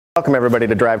Welcome everybody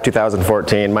to Drive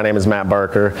 2014. My name is Matt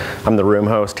Barker. I'm the room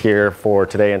host here for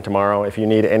today and tomorrow. If you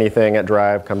need anything at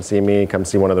Drive, come see me, come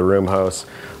see one of the room hosts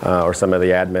or some of the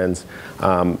admins.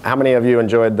 How many of you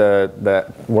enjoyed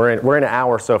we're in an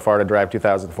hour so far to Drive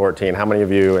 2014. How many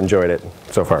of you enjoyed it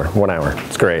so far? 1 hour.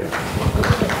 It's great.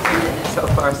 So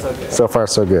far, so good. So far,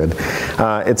 so good.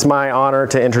 It's my honor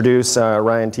to introduce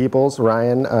Ryan Teeples.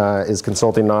 Ryan has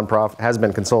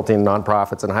been consulting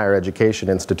nonprofits and higher education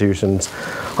institutions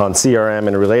on CRM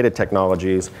and related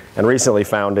technologies, and recently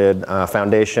founded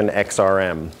Foundation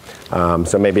XRM.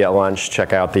 So maybe at lunch,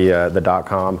 check out the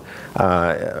 .com.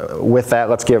 With that,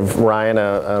 let's give Ryan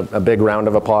a big round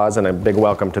of applause and a big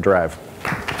welcome to Drive.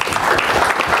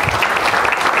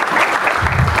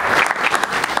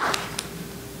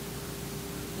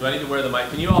 Do I need to wear the mic?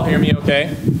 Can you all hear me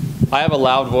okay? I have a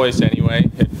loud voice anyway.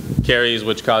 It carries,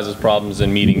 which causes problems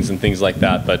in meetings and things like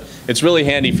that, but it's really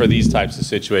handy for these types of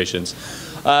situations.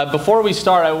 Before we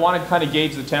start, I want to kind of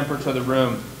gauge the temperature of the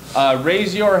room.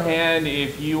 Raise your hand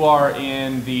if you are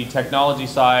in the technology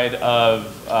side of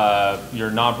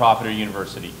your nonprofit or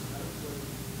university.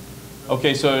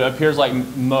 Okay, so it appears like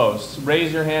most.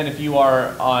 Raise your hand if you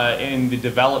are in the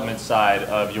development side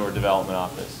of your development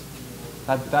office.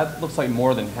 That looks like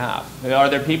more than half. Are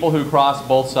there people who cross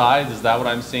both sides? Is that what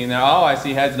I'm seeing there? Oh, I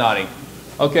see heads nodding.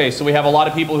 Okay, so we have a lot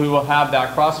of people who have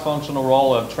that cross-functional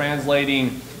role of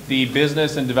translating the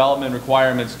business and development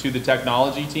requirements to the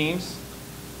technology teams.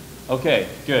 Okay,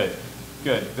 good,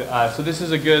 good. So this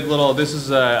is a good little, this is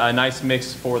a nice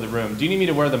mix for the room. Do you need me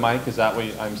to wear the mic? Is that what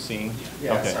I'm seeing?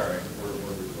 Yeah, okay. sorry. We're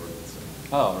recording. So.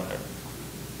 Oh, right.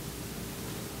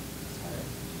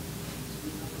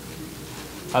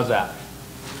 How's that?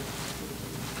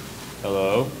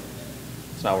 Hello?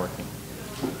 It's not working.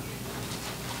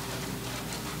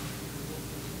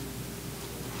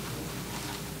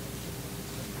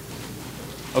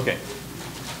 Okay.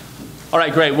 All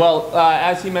right, great. Well,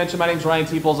 as he mentioned, my name is Ryan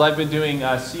Teeples. I've been doing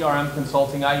CRM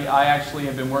consulting. I actually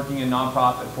have been working in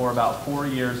nonprofit for about 4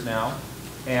 years now,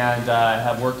 and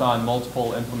have worked on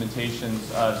multiple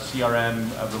implementations of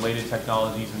CRM-related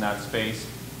technologies in that space.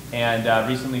 And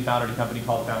recently founded a company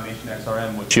called Foundation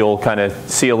XRM, which you'll kind of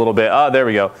see a little bit, there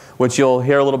we go, which you'll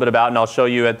hear a little bit about, and I'll show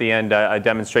you at the end a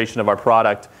demonstration of our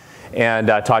product and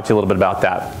talk to you a little bit about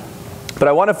that. But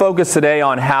I want to focus today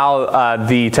on how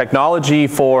the technology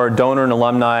for donor and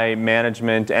alumni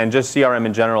management and just CRM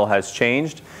in general has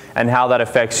changed, and how that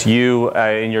affects you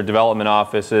in your development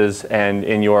offices and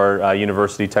in your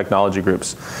university technology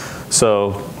groups.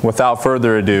 So without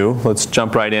further ado, let's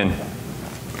jump right in.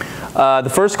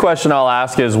 The first question I'll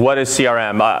ask is, what is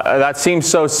CRM? That seems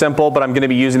so simple, but I'm going to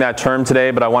be using that term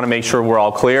today, but I want to make sure we're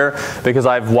all clear, because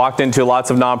I've walked into lots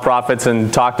of nonprofits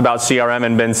and talked about CRM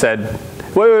and been said,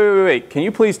 wait, can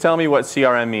you please tell me what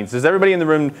CRM means? Does everybody in the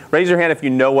room, raise your hand if you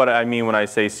know what I mean when I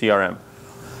say CRM?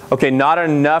 Okay, not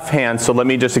enough hands, so let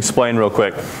me just explain real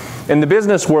quick. In the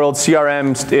business world,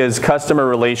 CRM is customer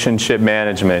relationship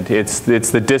management. It's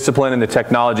the discipline and the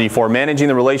technology for managing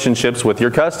the relationships with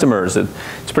your customers.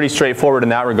 It's pretty straightforward in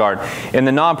that regard. In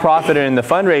the nonprofit and in the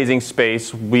fundraising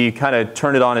space, we kind of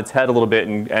turn it on its head a little bit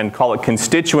and call it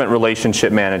constituent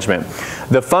relationship management.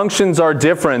 The functions are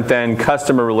different than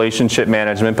customer relationship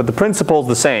management, but the principle is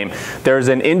the same. There's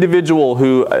an individual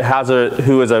who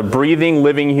is a breathing,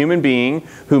 living human being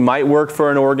who might work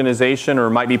for an organization or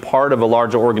might be part of a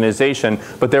larger organization,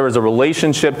 but there is a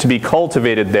relationship to be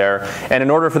cultivated there, and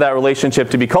in order for that relationship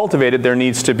to be cultivated, there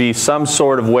needs to be some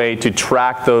sort of way to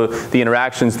track the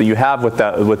interactions that you have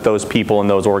with those people in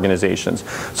those organizations.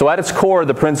 So at its core,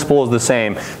 the principle is the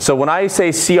same. So when I say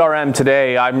CRM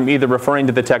today, I'm either referring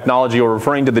to the technology or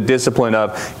referring to the discipline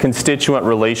of constituent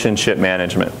relationship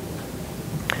management.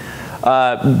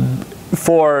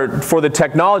 For the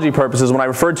technology purposes, when I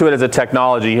refer to it as a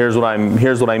technology, here's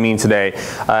what I mean today.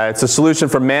 It's a solution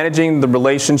for managing the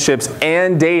relationships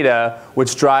and data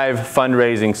which drive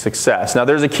fundraising success. Now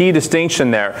there's a key distinction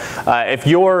there. If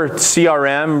your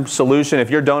CRM solution, if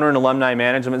your donor and alumni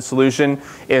management solution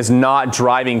is not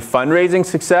driving fundraising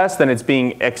success, then it's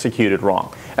being executed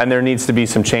wrong, and there needs to be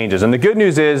some changes. And the good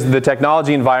news is the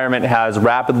technology environment has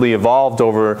rapidly evolved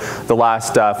over the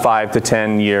last 5 to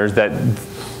 10 years that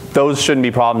those shouldn't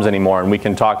be problems anymore, and we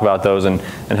can talk about those and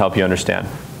help you understand.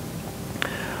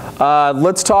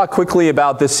 Let's talk quickly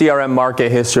about the CRM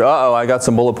market history. I got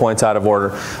some bullet points out of order.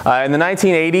 In the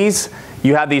 1980s,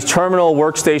 you had these terminal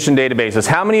workstation databases.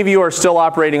 How many of you are still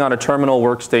operating on a terminal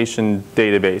workstation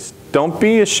database? Don't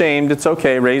be ashamed, it's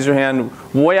okay, raise your hand.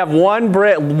 We have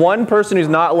one person who's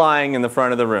not lying in the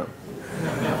front of the room.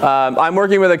 I'm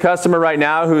working with a customer right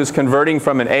now who's converting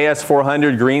from an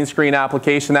AS400 green screen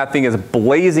application. That thing is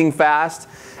blazing fast,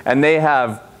 and they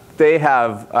have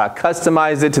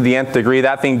customized it to the nth degree.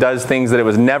 That thing does things that it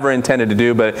was never intended to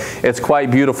do, but it's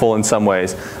quite beautiful in some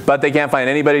ways. But they can't find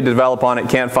anybody to develop on it,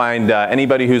 can't find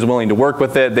anybody who's willing to work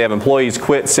with it. They have employees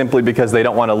quit simply because they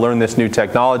don't want to learn this new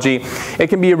technology. It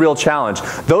can be a real challenge.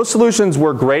 Those solutions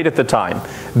were great at the time.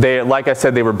 Like I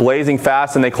said, they were blazing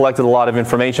fast and they collected a lot of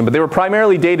information, but they were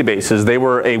primarily databases. They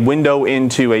were a window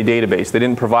into a database. They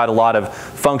didn't provide a lot of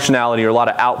functionality or a lot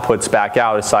of outputs back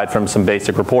out aside from some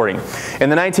basic reporting.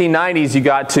 In the 1990s, you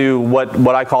got to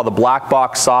what I call the black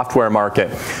box software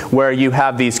market, where you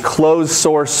have these closed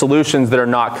source solutions that are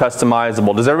not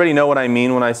customizable. Does everybody know what I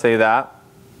mean when I say that?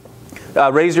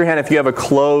 Raise your hand if you have a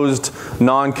closed,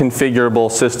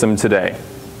 non-configurable system today.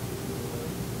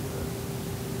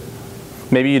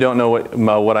 Maybe you don't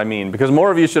know what I mean, because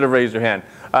more of you should have raised your hand.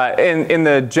 In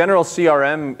the general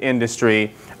CRM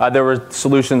industry, there were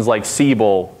solutions like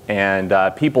Siebel and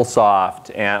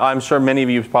PeopleSoft, and I'm sure many of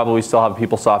you probably still have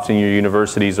PeopleSoft in your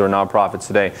universities or nonprofits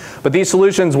today. But these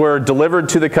solutions were delivered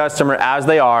to the customer as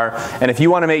they are, and if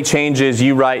you want to make changes,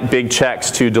 you write big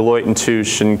checks to Deloitte &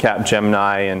 Touche and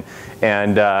Capgemini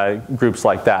and groups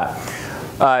like that.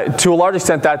 To a large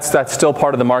extent, that's still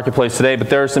part of the marketplace today, but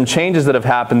there are some changes that have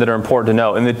happened that are important to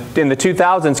note. In the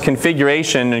 2000s,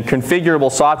 configuration and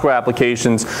configurable software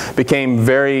applications became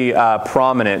very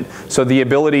prominent. So the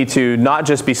ability to not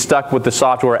just be stuck with the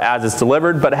software as it's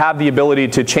delivered, but have the ability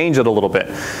to change it a little bit.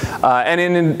 And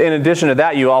in addition to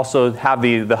that, you also have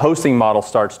the hosting model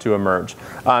starts to emerge.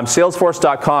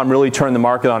 Salesforce.com really turned the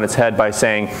market on its head by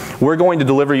saying, we're going to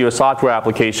deliver you a software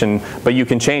application, but you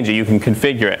can change it, you can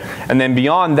configure it. And then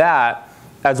beyond that,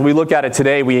 as we look at it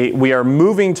today, we are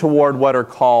moving toward what are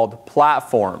called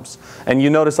platforms. And you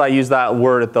notice I use that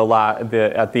word at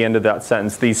the end of that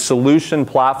sentence, these solution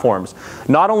platforms.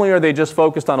 Not only are they just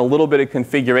focused on a little bit of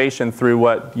configuration through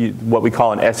what we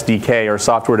call an SDK or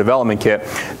software development kit,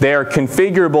 they are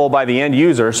configurable by the end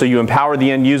user, so you empower the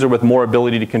end user with more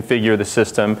ability to configure the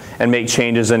system and make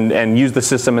changes and use the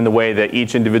system in the way that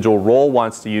each individual role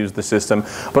wants to use the system.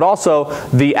 But also,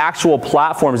 the actual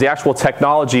platforms, the actual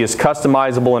technology is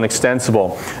customized and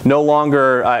extensible. No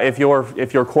longer, if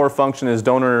your core function is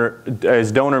donor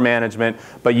management,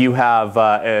 but you have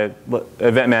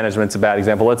event management's a bad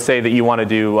example. Let's say that you want to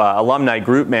do alumni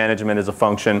group management as a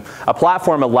function. A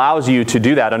platform allows you to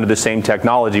do that under the same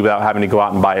technology without having to go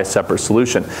out and buy a separate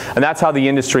solution. And that's how the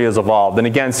industry has evolved. And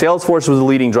again, Salesforce was the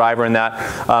leading driver in that.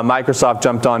 Microsoft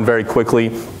jumped on very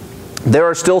quickly. There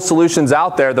are still solutions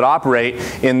out there that operate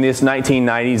in this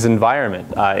 1990s environment,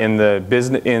 in the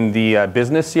business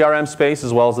CRM space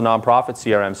as well as the nonprofit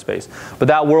CRM space. But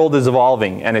that world is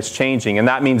evolving and it's changing, and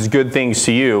that means good things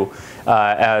to you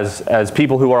as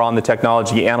people who are on the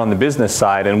technology and on the business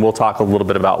side, and we'll talk a little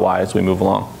bit about why as we move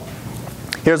along.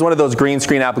 Here's one of those green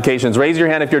screen applications. Raise your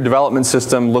hand if your development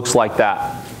system looks like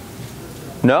that.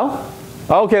 No?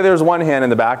 Okay, there's one hand in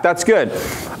the back. That's good.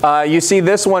 You see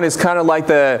this one is kind of like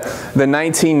the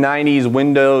 1990s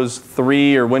Windows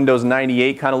 3 or Windows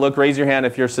 98 kind of look. Raise your hand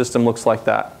if your system looks like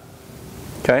that.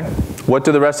 Okay. What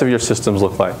do the rest of your systems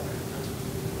look like?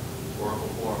 Oracle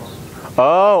Forms.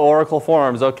 Oh, Oracle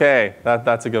Forms. Okay,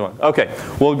 that's a good one. Okay,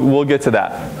 we'll get to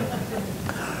that.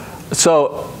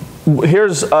 So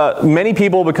here's many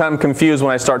people become confused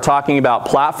when I start talking about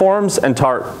platforms and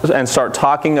start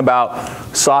talking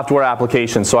about software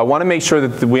applications. So I want to make sure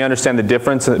that we understand the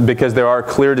difference, because there are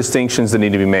clear distinctions that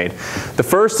need to be made. The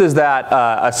first is that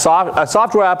a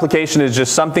software application is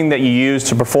just something that you use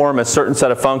to perform a certain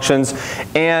set of functions,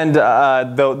 and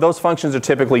those functions are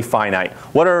typically finite.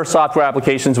 What are software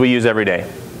applications we use every day?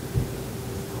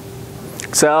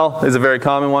 Excel is a very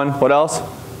common one. What else?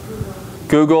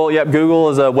 Google, yep, Google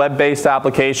is a web-based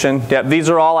application. Yep, these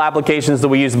are all applications that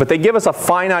we use, but they give us a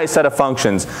finite set of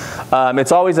functions.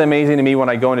 It's always amazing to me when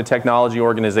I go into technology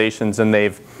organizations and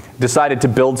they've decided to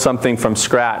build something from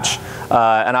scratch.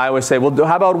 And I always say, well,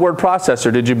 how about word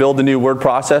processor? Did you build a new word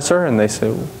processor? And they say,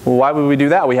 well, why would we do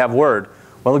that? We have Word.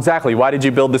 Well, exactly. Why did you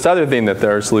build this other thing that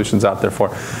there are solutions out there for?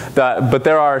 But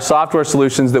there are software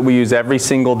solutions that we use every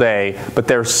single day, but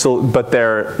their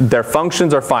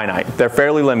functions are finite. They're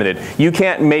fairly limited. You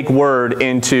can't make Word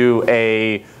into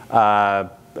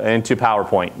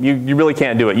PowerPoint. You really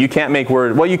can't do it. You can't make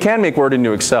Word. Well, you can make Word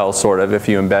into Excel, sort of, if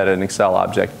you embed an Excel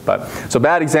object. So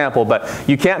bad example, but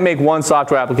you can't make one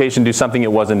software application do something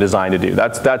it wasn't designed to do.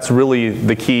 That's really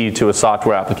the key to a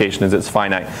software application, is it's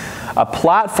finite. A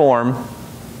platform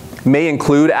may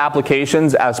include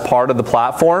applications as part of the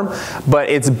platform, but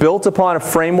it's built upon a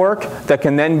framework that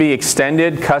can then be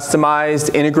extended,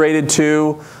 customized, integrated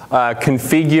to,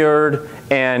 configured,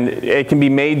 and it can be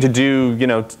made to do,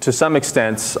 to some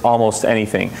extent, almost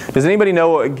anything. Does anybody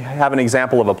have an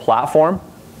example of a platform?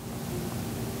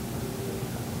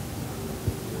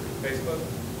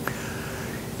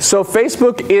 So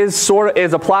Facebook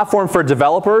is a platform for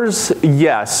developers,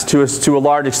 yes, to a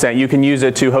large extent. You can use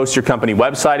it to host your company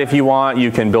website if you want.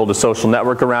 You can build a social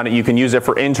network around it. You can use it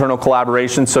for internal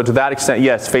collaboration. So to that extent,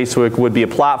 yes, Facebook would be a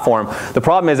platform. The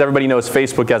problem is everybody knows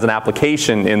Facebook as an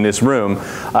application in this room.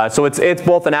 So it's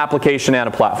both an application and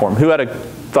a platform. Who had a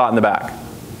thought in the back?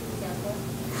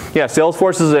 Yeah,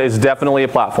 Salesforce is definitely a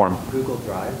platform. Google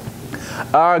Drive?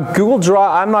 Google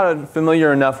Drive, I'm not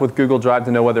familiar enough with Google Drive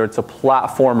to know whether it's a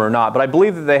platform or not, but I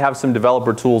believe that they have some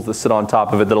developer tools that sit on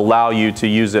top of it that allow you to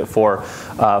use it for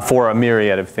a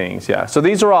myriad of things. Yeah. So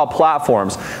these are all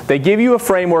platforms. They give you a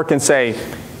framework and say,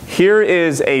 here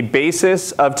is a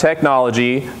basis of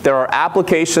technology. There are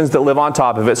applications that live on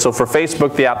top of it. So for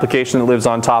Facebook, the application that lives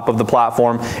on top of the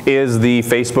platform is the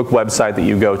Facebook website that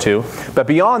you go to. But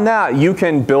beyond that, you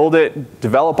can build it,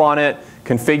 develop on it,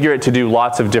 configure it to do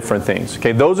lots of different things.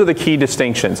 Okay, those are the key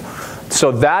distinctions.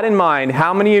 So that in mind,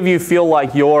 how many of you feel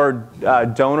like your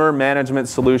donor management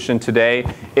solution today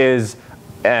is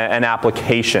an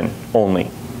application only?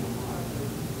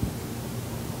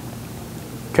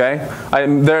 Okay,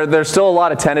 there's still a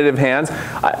lot of tentative hands.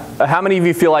 How many of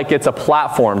you feel like it's a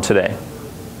platform today?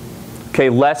 Okay,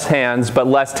 less hands, but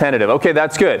less tentative. Okay,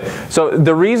 that's good. So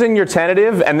the reason you're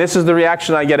tentative, and this is the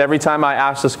reaction I get every time I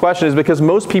ask this question, is because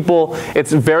most people,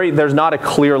 there's not a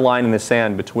clear line in the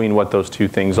sand between what those two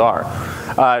things are.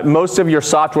 Most of your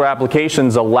software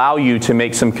applications allow you to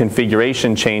make some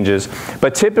configuration changes,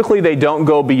 but typically they don't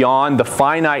go beyond the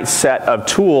finite set of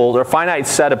tools or finite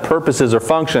set of purposes or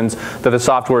functions that the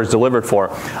software is delivered for.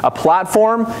 A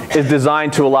platform is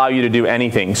designed to allow you to do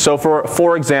anything. So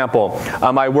for example,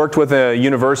 I worked with a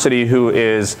university who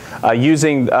is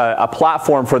using a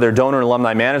platform for their donor and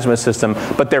alumni management system,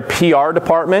 but their PR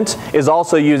department is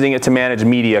also using it to manage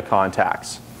media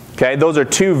contacts. Okay, those are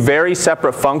two very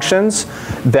separate functions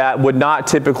that would not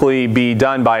typically be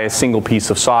done by a single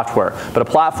piece of software. But a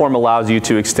platform allows you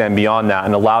to extend beyond that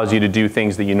and allows you to do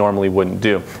things that you normally wouldn't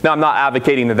do. Now, I'm not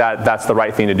advocating that that's the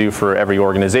right thing to do for every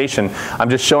organization. I'm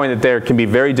just showing that there can be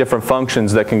very different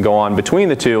functions that can go on between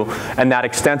the two, and that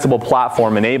extensible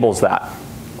platform enables that.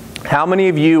 How many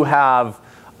of you have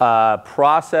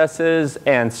processes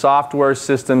and software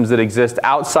systems that exist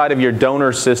outside of your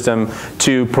donor system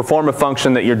to perform a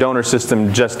function that your donor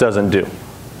system just doesn't do?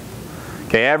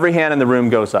 Okay, every hand in the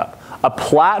room goes up. A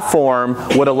platform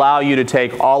would allow you to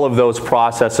take all of those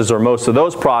processes or most of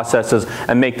those processes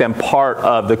and make them part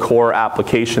of the core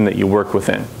application that you work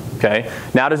within. Okay,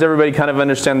 now does everybody kind of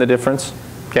understand the difference?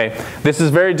 Okay, this is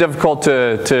very difficult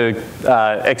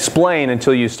to explain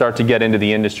until you start to get into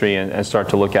the industry and start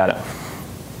to look at it.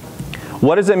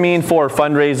 What does it mean for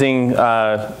fundraising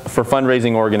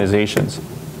organizations?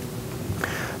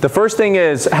 The first thing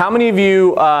is, how many of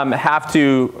you have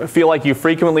to feel like you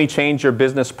frequently change your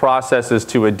business processes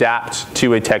to adapt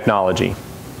to a technology?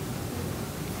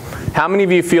 How many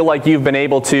of you feel like you've been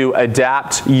able to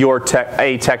adapt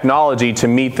a technology to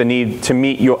meet the need to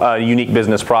meet your unique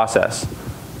business process?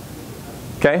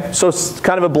 Okay, so it's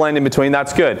kind of a blend in between.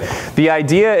 That's good. The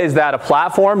idea is that a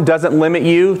platform doesn't limit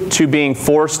you to being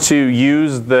forced to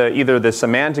use either the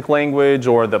semantic language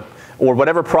or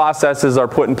whatever processes are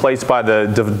put in place by the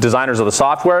designers of the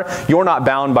software. You're not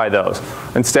bound by those.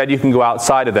 Instead, you can go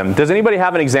outside of them. Does anybody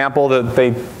have an example that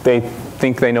they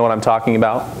think they know what I'm talking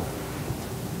about?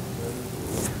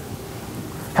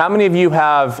 How many of you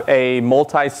have a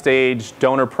multi-stage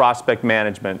donor prospect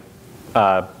management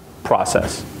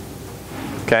process?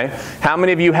 Okay. How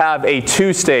many of you have a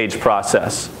two-stage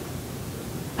process?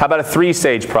 How about a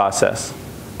three-stage process?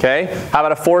 Okay. How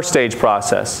about a four-stage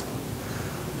process?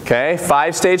 Okay.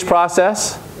 Five-stage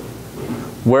process?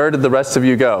 Where did the rest of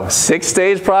you go?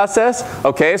 Six-stage process?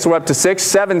 Okay, so we're up to six,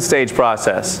 seven-stage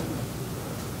process.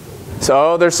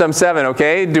 So there's some seven,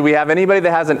 okay? Do we have anybody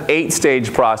that has an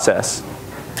eight-stage process?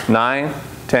 9,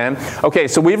 10. Okay,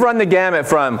 so we've run the gamut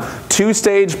from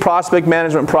two-stage prospect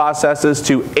management processes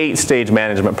to eight-stage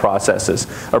management processes,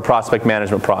 or prospect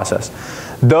management process.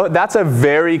 That's a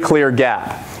very clear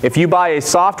gap. If you buy a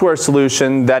software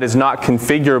solution that is not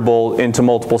configurable into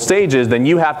multiple stages, then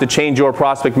you have to change your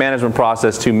prospect management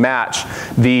process to match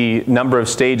the number of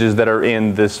stages that are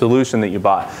in the solution that you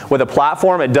bought. With a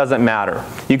platform, it doesn't matter.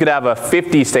 You could have a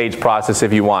 50-stage process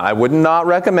if you want. I would not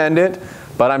recommend it.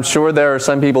 But I'm sure there are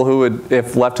some people who would,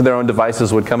 if left to their own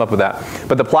devices, would come up with that.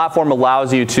 But the platform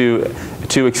allows you to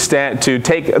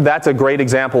take, that's a great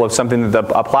example of something that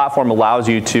a platform allows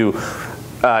you to,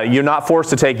 you're not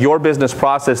forced to take your business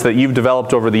process that you've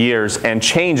developed over the years and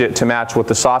change it to match what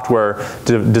the software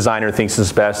designer thinks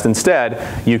is best.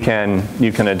 Instead, you can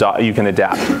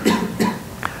adapt.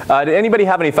 Did anybody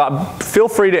have any thought? Feel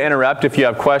free to interrupt if you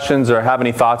have questions or have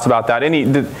any thoughts about that.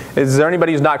 Is there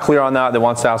anybody who's not clear on that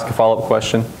wants to ask a follow-up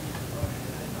question?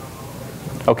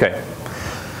 Okay.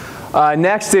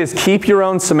 Next is keep your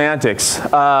own semantics.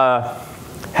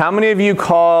 How many of you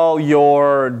call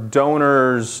your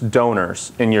donors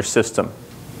donors in your system?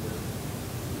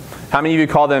 How many of you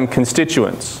call them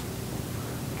constituents?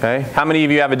 Okay. How many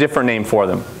of you have a different name for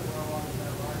them?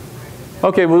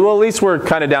 Okay, well at least we're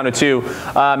kind of down to 2.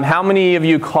 How many of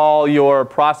you call your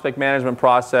prospect management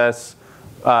process,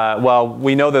 well,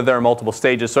 we know that there are multiple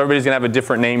stages, so everybody's going to have a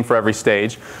different name for every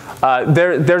stage.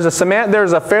 There's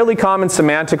a fairly common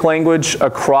semantic language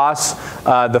across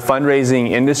the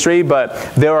fundraising industry, but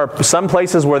there are some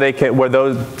places where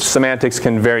those semantics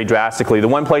can vary drastically. The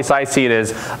one place I see it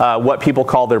is what people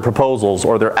call their proposals,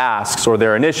 or their asks, or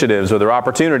their initiatives, or their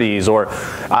opportunities, or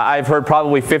I've heard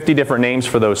probably 50 different names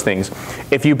for those things.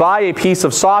 If you buy a piece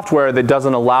of software that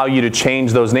doesn't allow you to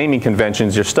change those naming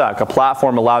conventions, you're stuck. A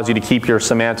platform allows you to keep your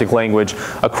semantic language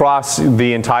across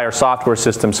the entire software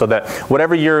system so that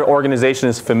whatever your organization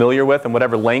is familiar with and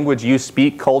whatever language you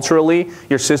speak culturally,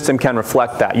 your system can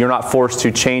reflect that. You're not forced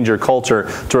to change your culture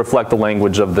to reflect the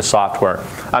language of the software.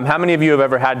 How many of you have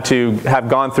ever had to have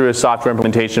gone through a software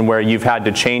implementation where you've had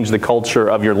to change the culture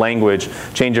of your language,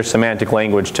 change your semantic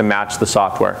language to match the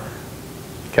software?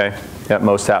 Okay, yeah,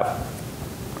 most have.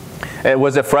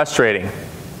 Was it frustrating?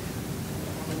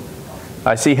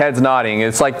 I see heads nodding.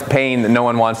 It's like pain that no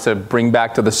one wants to bring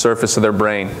back to the surface of their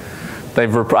brain.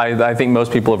 I think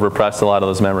most people have repressed a lot of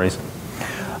those memories.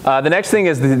 The next thing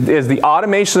is the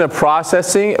automation of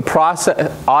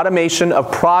automation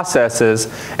of processes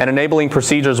and enabling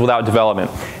procedures without development.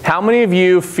 How many of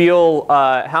you feel?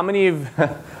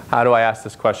 How do I ask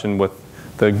this question with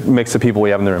the mix of people we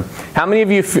have in the room? How many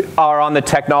of you are on the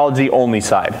technology only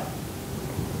side?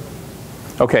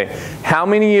 Okay, how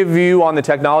many of you on the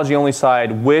technology only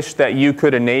side wish that you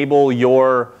could enable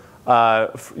your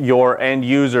end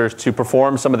users to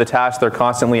perform some of the tasks they're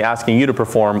constantly asking you to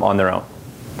perform on their own?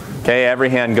 Okay, every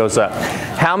hand goes up.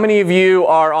 How many of you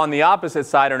are on the opposite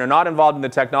side and are not involved in the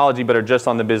technology but are just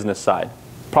on the business side?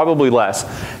 Probably less.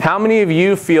 How many of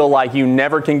you feel like you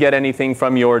never can get anything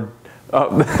from your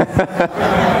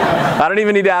I don't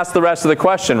even need to ask the rest of the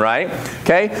question, right?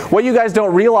 Okay? What you guys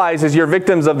don't realize is you're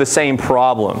victims of the same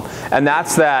problem. And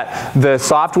that's that the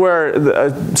software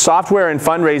in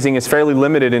fundraising is fairly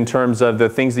limited in terms of the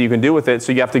things that you can do with it,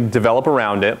 so you have to develop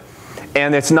around it.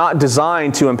 And it's not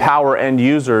designed to empower end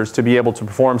users to be able to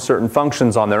perform certain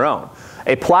functions on their own.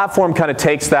 A platform kind of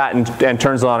takes that and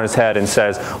turns it on its head and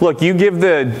says, look, you give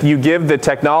the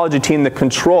technology team the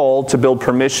control to build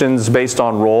permissions based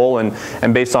on role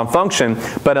and based on function,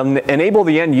 but enable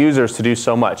the end users to do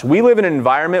so much. We live in an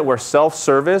environment where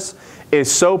self-service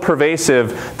is so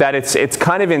pervasive that it's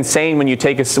kind of insane when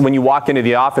you walk into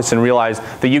the office and realize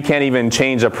that you can't even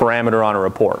change a parameter on a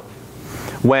report.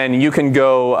 When you can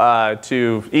go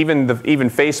to even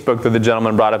Facebook that the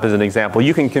gentleman brought up as an example,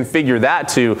 you can configure that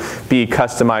to be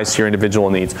customized to your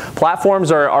individual needs.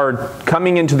 Platforms are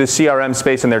coming into the CRM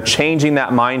space and they're changing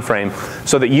that mind frame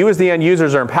so that you as the end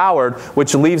users are empowered,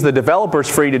 which leaves the developers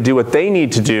free to do what they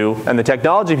need to do and the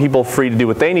technology people free to do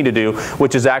what they need to do,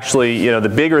 which is actually the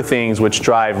bigger things which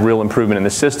drive real improvement in the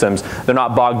systems. They're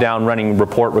not bogged down running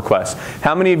report requests.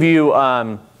 How many of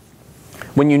you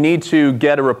when you need to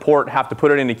get a report, have to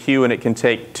put it in a queue and it can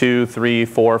take 2, 3,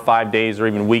 4, 5 days or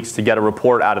even weeks to get a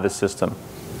report out of the system?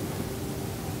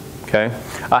 Okay.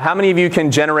 How many of you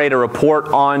can generate a report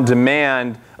on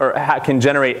demand or can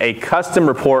generate a custom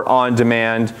report on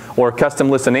demand or a custom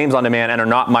list of names on demand and are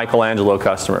not Michelangelo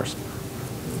customers?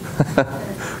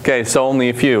 Okay, so only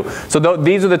a few. So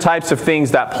these are the types of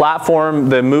things that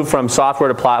the move from software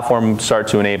to platform start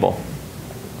to enable.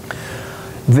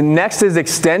 The next is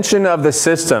extension of the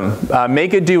system.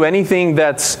 Make it do anything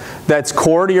that's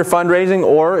core to your fundraising,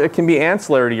 or it can be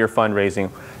ancillary to your fundraising.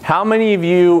 How many of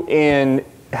you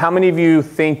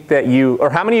think that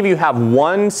how many of you have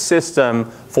one system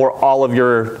for all of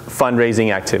your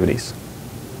fundraising activities?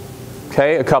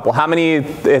 Okay, a couple. How many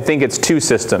think it's 2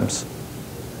 systems?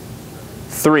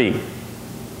 3,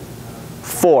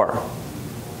 4,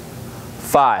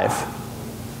 5,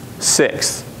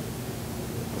 6,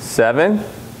 7,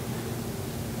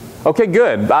 Okay,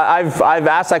 good. I've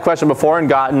asked that question before and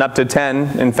gotten up to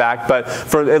 10, in fact, but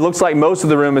it looks like most of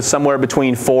the room is somewhere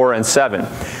between 4 and 7.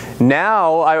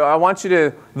 Now, I want you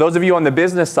to, those of you on the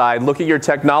business side, look at your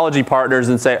technology partners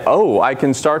and say, oh, I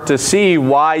can start to see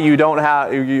why you're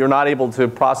not able to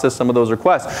process some of those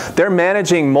requests. They're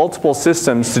managing multiple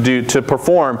systems to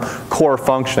perform core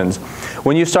functions.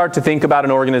 When you start to think about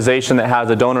an organization that has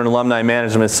a donor and alumni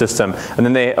management system, and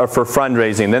then they are for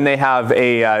fundraising, then they have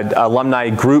a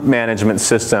alumni group management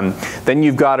system, then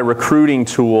you've got a recruiting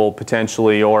tool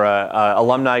potentially, or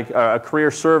a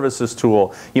career services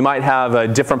tool. You might have a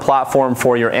different platform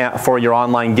for your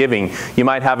online giving. You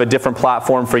might have a different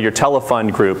platform for your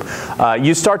telefund group.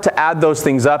 You start to add those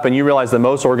things up, and you realize that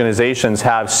most organizations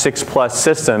have 6+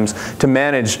 systems to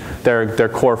manage their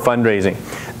core fundraising.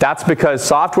 That's because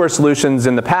software solutions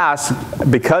in the past,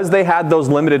 because they had those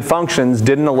limited functions,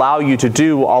 didn't allow you to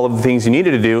do all of the things you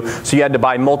needed to do, so you had to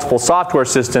buy multiple software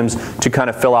systems to kind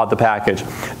of fill out the package.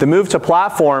 The move to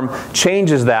platform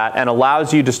changes that and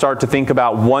allows you to start to think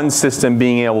about one system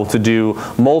being able to do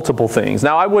multiple things.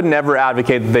 Now, I would never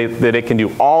advocate that it can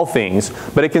do all things,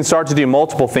 but it can start to do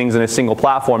multiple things in a single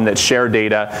platform that share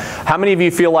data. How many of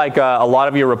you feel like a lot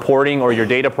of your reporting or your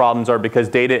data problems are because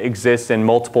data exists in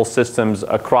multiple systems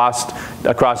across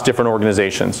different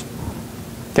organizations?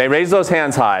 Okay, raise those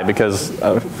hands high, because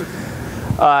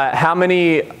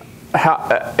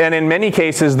and in many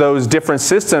cases, those different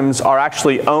systems are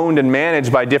actually owned and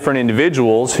managed by different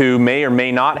individuals who may or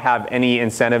may not have any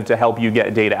incentive to help you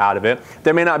get data out of it.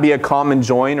 There may not be a common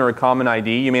join or a common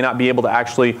ID. You may not be able to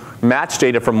actually match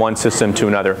data from one system to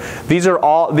another. These are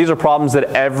problems that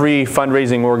every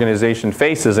fundraising organization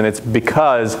faces, and it's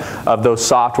because of those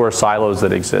software silos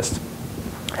that exist.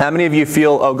 How many of you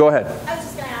feel, oh, go ahead. I was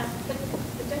just going to ask, but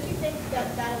don't you think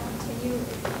that that'll continue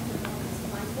if it's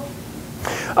more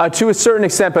customizable? To a certain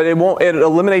extent, but it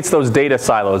eliminates those data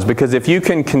silos, because if you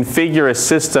can configure a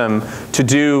system to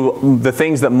do the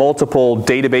things that multiple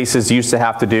databases used to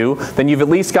have to do, then you've at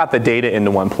least got the data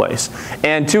into one place.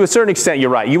 And to a certain extent, you're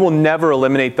right. You will never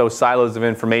eliminate those silos of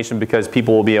information because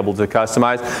people will be able to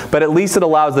customize, but at least it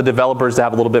allows the developers to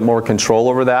have a little bit more control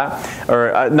over that.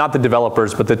 Or not the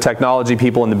developers, but the technology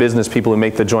people and the business people who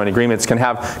make the joint agreements can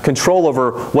have control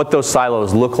over what those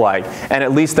silos look like. And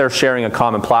at least they're sharing a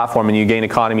common platform, and you gain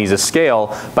economies of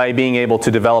scale by being able to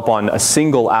develop on a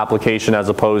single application as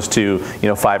opposed to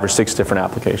 5 or 6 different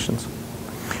applications.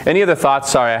 Any other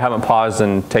thoughts? Sorry, I haven't paused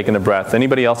and taken a breath.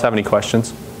 Anybody else have any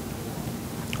questions?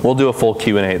 We'll do a full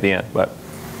Q&A at the end. But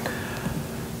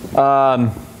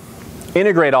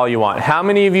integrate all you want. How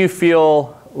many of you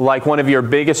feel like one of your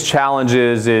biggest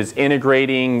challenges is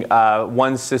integrating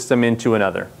one system into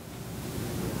another?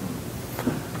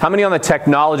 How many on the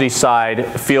technology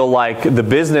side feel like the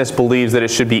business believes that it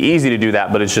should be easy to do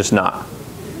that, but it's just not?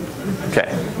 Okay.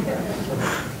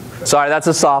 Sorry, that's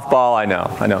a softball, I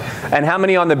know. And how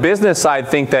many on the business side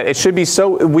think that it should be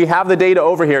we have the data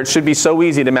over here, it should be so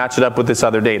easy to match it up with this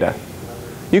other data?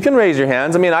 You can raise your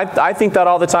hands. I mean, I think that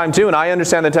all the time too, and I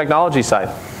understand the technology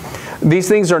side. These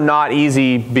things are not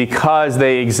easy because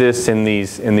they exist in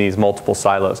these multiple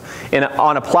silos. And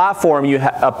on a platform,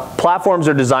 platforms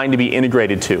are designed to be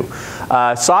integrated to.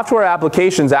 Software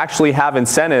applications actually have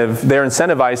incentive. They're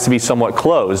incentivized to be somewhat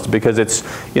closed, because it's,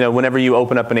 whenever you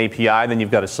open up an API, then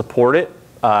you've got to support it.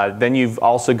 Then you've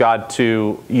also got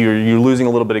to, you're losing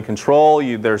a little bit of control.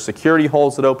 There are security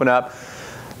holes that open up.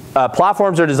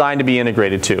 Platforms are designed to be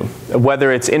integrated to,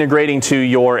 whether it's integrating to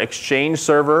your Exchange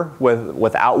server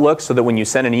with Outlook, so that when you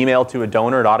send an email to a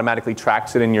donor, it automatically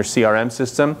tracks it in your CRM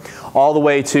system, all the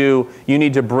way to you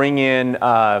need to bring in,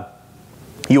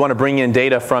 you want to bring in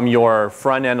data from your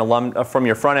front-end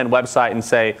website and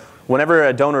say, whenever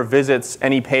a donor visits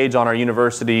any page on our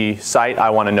university site, I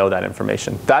want to know that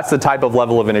information. That's the type of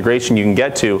level of integration you can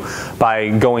get to by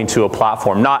going to a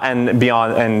platform. And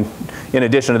in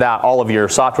addition to that, all of your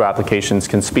software applications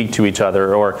can speak to each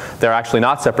other, or they're actually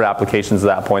not separate applications at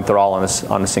that point. They're all on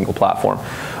a single platform.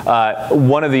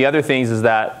 One of the other things is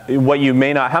that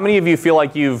how many of you feel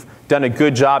like you've done a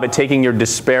good job at taking your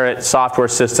disparate software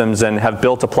systems and have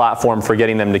built a platform for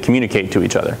getting them to communicate to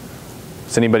each other?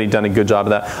 Has anybody done a good job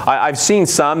of that? I've seen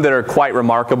some that are quite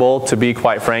remarkable, to be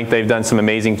quite frank. They've done some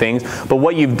amazing things. But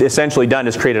what you've essentially done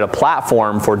is created a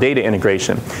platform for data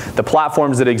integration. The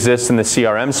platforms that exist in the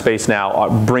CRM space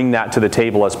now bring that to the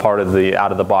table as part of the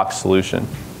out-of-the-box solution.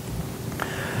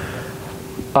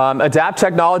 Adapt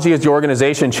technology as your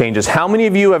organization changes. How many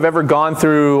of you have ever gone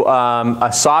through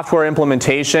a software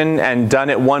implementation and done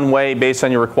it one way based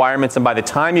on your requirements, and by the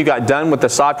time you got done with the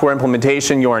software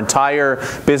implementation, your entire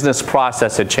business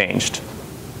process had changed?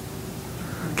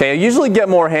 Okay, I usually get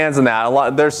more hands than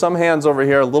that. There's some hands over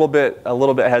here a little bit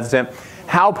hesitant.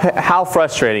 How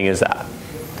frustrating is that?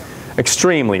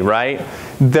 Extremely, right?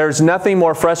 There's nothing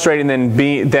more frustrating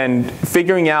than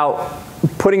figuring out,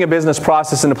 putting a business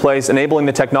process into place, enabling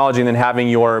the technology, and then having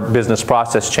your business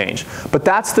process change. But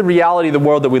that's the reality of the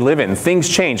world that we live in. Things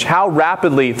change. How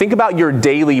rapidly, think about your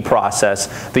daily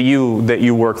process that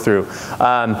you work through.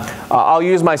 I'll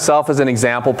use myself as an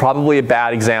example, probably a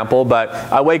bad example, but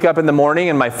I wake up in the morning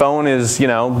and my phone is,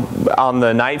 on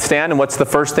the nightstand, and what's the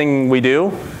first thing we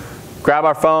do? Grab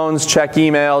our phones, check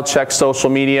email, check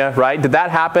social media, right? Did that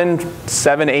happen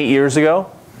 7, 8 years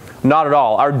ago? Not at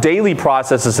all. Our daily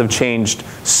processes have changed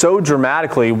so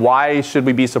dramatically. Why should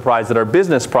we be surprised that our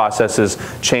business processes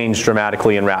change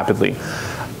dramatically and rapidly?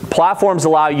 Platforms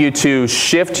allow you to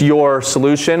shift your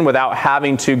solution without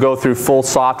having to go through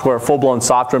full-blown software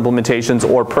implementations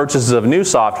or purchases of new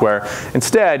software.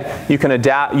 Instead, you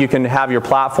can have your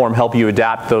platform help you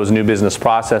adapt those new business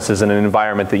processes in an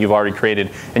environment that you've already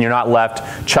created, and you're not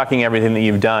left chucking everything that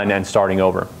you've done and starting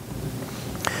over.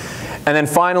 And then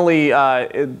finally,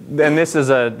 and this is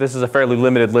a fairly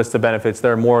limited list of benefits.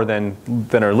 There are more than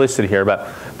are listed here. But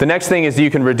the next thing is you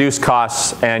can reduce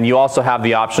costs, and you also have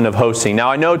the option of hosting.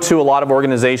 Now, I know to a lot of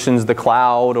organizations, the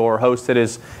cloud or hosted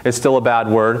is still a bad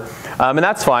word, and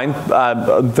that's fine.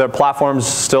 There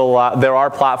are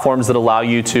platforms that allow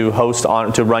you to host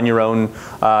to run your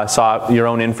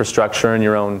own infrastructure and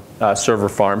your own server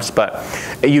farms. But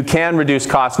you can reduce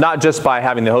costs not just by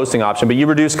having the hosting option, but you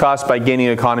reduce costs by gaining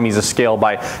economies of scale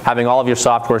by having all of your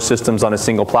software systems on a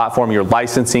single platform. Your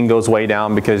licensing goes way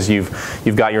down because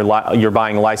you're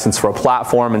buying a license for a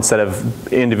platform instead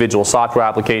of individual software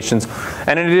applications.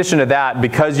 And in addition to that,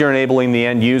 because you're enabling the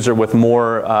end user with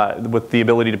with the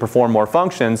ability to perform more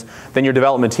functions, then your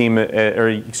development team,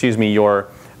 your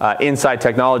inside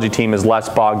technology team is less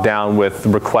bogged down with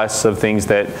requests of things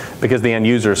because the end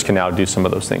users can now do some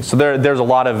of those things. So there's a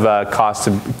lot of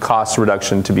cost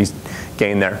reduction to be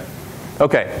gained there.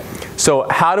 Okay, so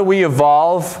how do we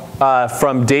evolve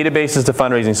from databases to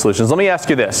fundraising solutions? Let me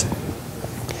ask you this.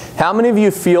 How many of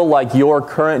you feel like your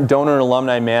current donor and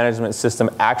alumni management system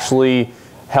actually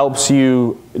helps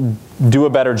you do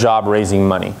a better job raising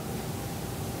money?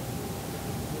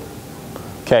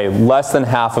 Okay, less than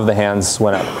half of the hands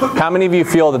went up. How many of you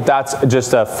feel that that's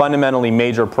just a fundamentally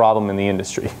major problem in the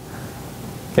industry?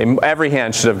 Okay, every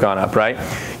hand should have gone up, right?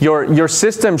 Your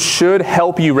system should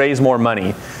help you raise more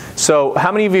money. So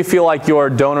how many of you feel like your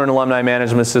donor and alumni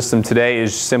management system today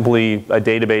is simply a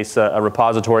database, a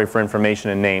repository for information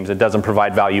and names? It doesn't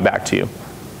provide value back to you.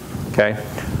 Okay?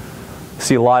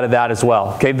 See a lot of that as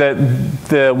well. Okay,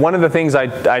 one of the things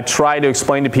I try to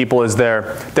explain to people is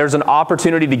there's an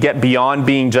opportunity to get beyond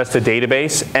being just a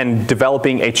database and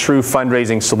developing a true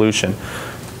fundraising solution.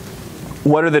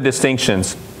 What are the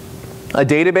distinctions? A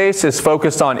database is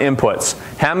focused on inputs.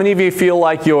 How many of you feel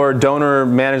like your donor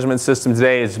management system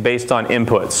today is based on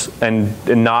inputs and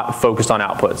not focused on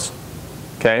outputs?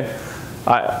 Okay,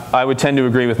 I would tend to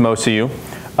agree with most of you.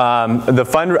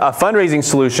 A fundraising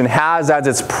solution has as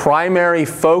its primary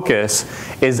focus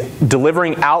is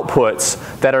delivering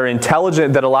outputs that are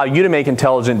intelligent, that allow you to make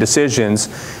intelligent decisions,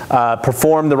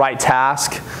 perform the right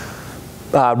task,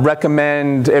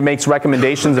 it makes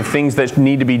recommendations of things that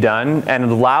need to be done, and it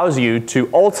allows you to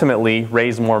ultimately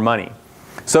raise more money.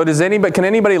 So can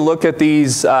anybody look at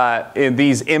these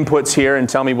inputs here and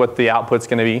tell me what the output's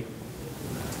going to be?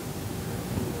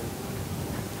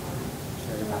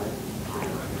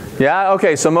 Yeah,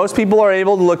 okay, so most people are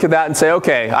able to look at that and say,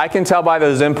 okay, I can tell by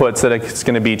those inputs that it's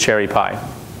going to be cherry pie.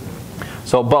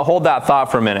 So, but hold that thought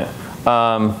for a minute.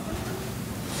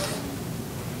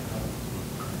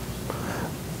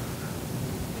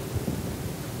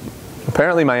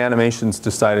 Apparently my animations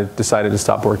decided to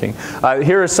stop working.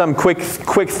 Here are some quick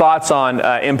thoughts on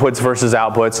inputs versus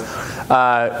outputs.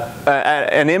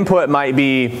 An input might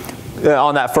be,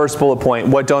 on that first bullet point,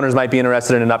 what donors might be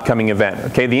interested in an upcoming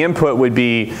event. Okay, the input would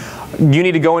be, you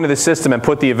need to go into the system and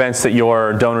put the events that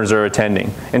your donors are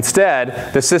attending.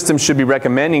 Instead, the system should be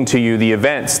recommending to you the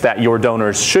events that your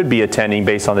donors should be attending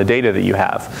based on the data that you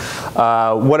have.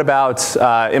 What about,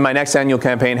 in my next annual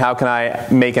campaign, how can I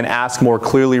make an ask more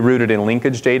clearly rooted in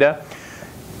linkage data?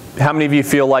 How many of you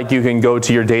feel like you can go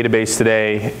to your database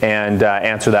today and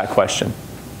answer that question?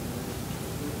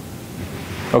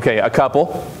 Okay, a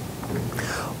couple.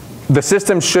 The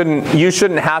system you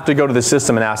shouldn't have to go to the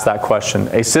system and ask that question.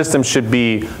 A system should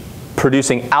be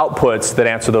producing outputs that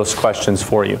answer those questions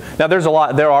for you. Now there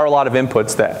are a lot of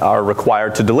inputs that are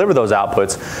required to deliver those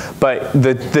outputs, but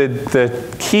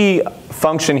the key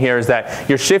function here is that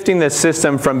you're shifting the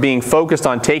system from being focused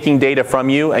on taking data from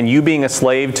you and you being a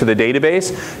slave to the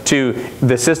database to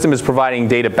the system is providing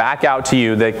data back out to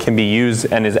you that can be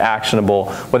used and is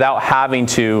actionable without having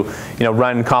to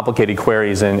run complicated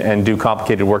queries and do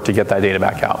complicated work to get that data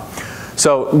back out.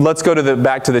 So let's go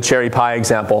back to the cherry pie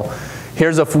example.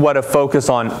 Here's what a focus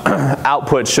on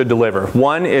output should deliver.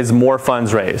 One is more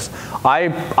funds raised.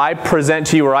 I present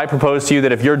to you, or I propose to you,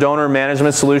 that if your donor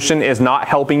management solution is not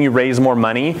helping you raise more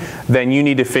money, then you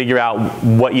need to figure out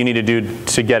what you need to do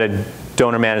to get a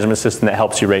donor management system that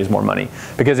helps you raise more money.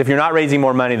 Because if you're not raising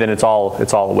more money, then it's all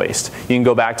a waste. You can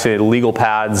go back to legal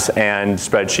pads and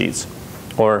spreadsheets,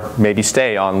 or maybe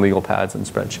stay on legal pads and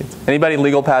spreadsheets. Anybody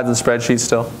legal pads and spreadsheets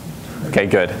still? Okay,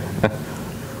 good.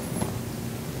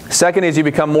 Second is you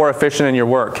become more efficient in your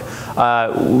work.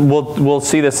 We'll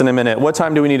see this in a minute. What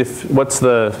time do we need to, what's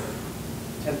the?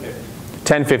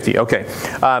 10:50, okay.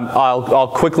 I'll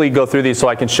quickly go through these so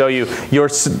I can show you.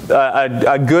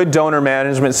 A good donor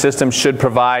management system should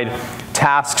provide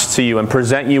tasks to you and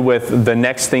present you with the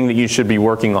next thing that you should be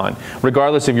working on,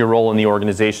 regardless of your role in the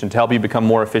organization, to help you become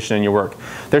more efficient in your work.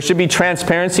 There should be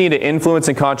transparency to influence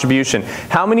and contribution.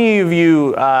 How many of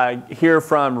you hear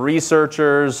from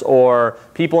researchers or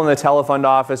people in the telefund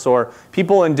office or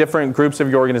people in different groups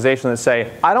of your organization that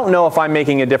say, I don't know if I'm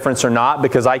making a difference or not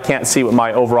because I can't see what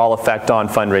my overall effect on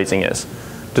fundraising is?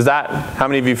 How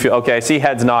many of you feel, okay, I see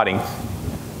heads nodding.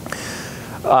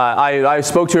 I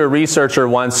spoke to a researcher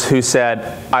once who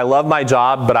said, I love my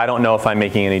job, but I don't know if I'm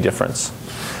making any difference.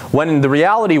 When the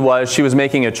reality was she's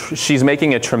making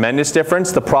a tremendous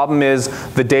difference. The problem is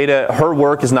the data, her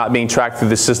work is not being tracked through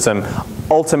the system,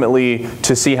 ultimately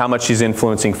to see how much she's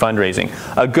influencing fundraising.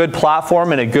 A good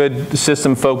platform and a good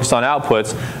system focused on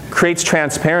outputs creates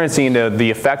transparency into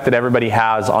the effect that everybody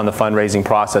has on the fundraising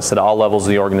process at all levels of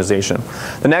the organization.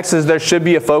 The next is there should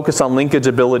be a focus on linkage,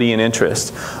 ability, and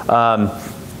interest.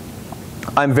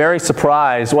 I'm very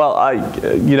surprised. Well,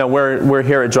 we're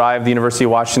here at Drive. The University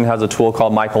of Washington has a tool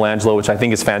called Michelangelo, which I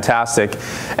think is fantastic.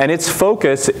 And its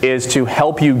focus is to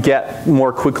help you get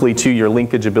more quickly to your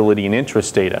linkage, ability, and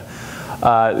interest data.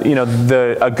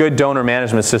 A good donor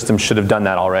management system should have done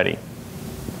that already.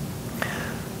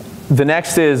 The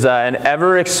next is an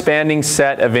ever-expanding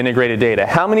set of integrated data.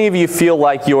 How many of you feel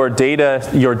like your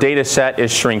data set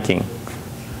is shrinking?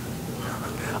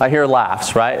 I hear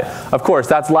laughs, right? Of course,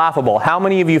 that's laughable. How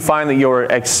many of you find that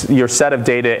your set of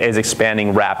data is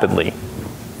expanding rapidly?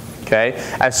 Okay?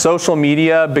 As social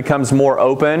media becomes more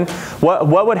open,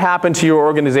 what would happen to your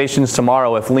organizations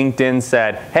tomorrow if LinkedIn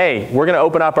said, hey, we're going to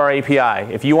open up our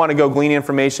API. If you want to go glean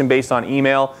information based on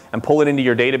email and pull it into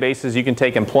your databases, you can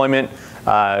take employment,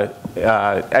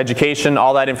 education,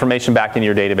 all that information back into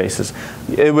your databases.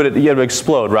 It would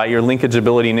explode, right? Your linkage,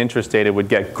 ability, and interest data would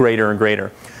get greater and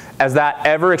greater. As that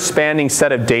ever-expanding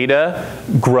set of data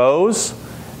grows,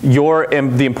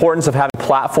 the importance of having a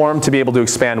platform to be able to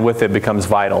expand with it becomes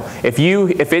vital. If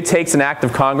it takes an act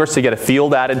of Congress to get a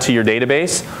field added to your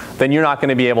database, then you're not going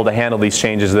to be able to handle these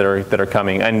changes that are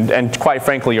coming. And quite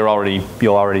frankly, you'll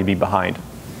already be behind.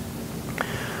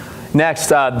 Next,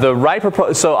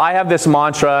 so I have this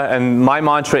mantra, and my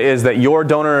mantra is that your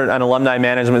donor and alumni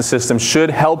management system should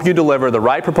help you deliver the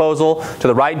right proposal to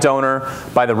the right donor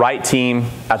by the right team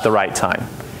at the right time.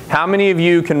 How many of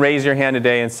you can raise your hand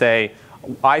today and say,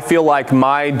 I feel like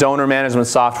my donor management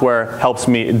software helps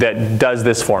me, that does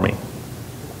this for me?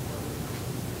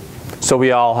 So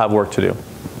we all have work to do.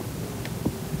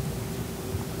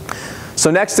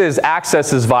 So next is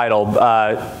access is vital.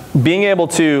 Being able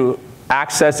to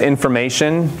access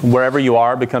information wherever you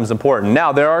are becomes important.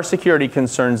 Now, there are security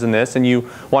concerns in this, and you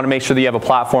want to make sure that you have a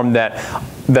platform that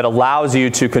allows you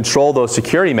to control those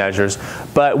security measures.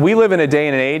 But we live in a day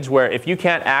and an age where if you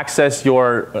can't access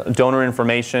your donor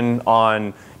information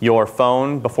on your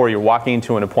phone before you're walking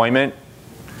into an appointment,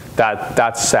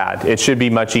 that's sad. It should be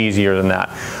much easier than that.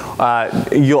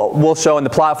 We'll show in the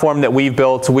platform that we've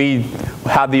built, we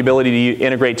have the ability to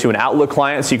integrate to an Outlook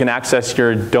client, so you can access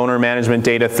your donor management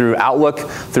data through Outlook,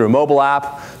 through a mobile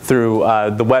app, through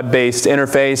the web-based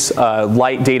interface,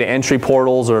 light data entry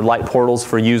portals or light portals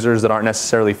for users that aren't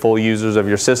necessarily full users of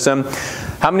your system.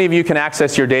 How many of you can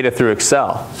access your data through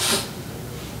Excel?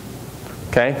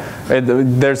 Okay,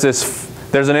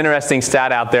 there's an interesting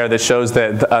stat out there that shows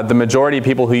that the majority of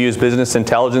people who use business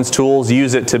intelligence tools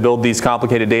use it to build these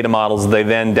complicated data models they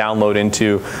then download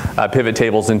into pivot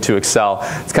tables into Excel.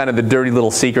 It's kind of the dirty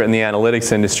little secret in the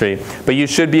analytics industry. But you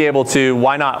should be able to,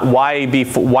 why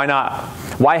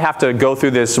why have to go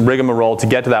through this rigmarole to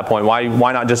get to that point?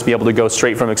 Why not just be able to go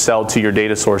straight from Excel to your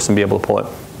data source and be able to pull it?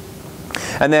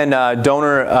 And then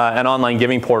donor and online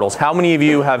giving portals. How many of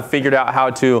you have figured out how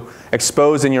to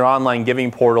expose in your online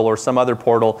giving portal or some other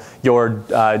portal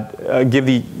give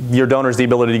your donors the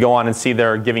ability to go on and see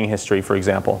their giving history, for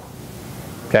example?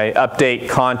 Okay, update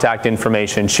contact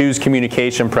information, choose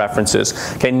communication preferences.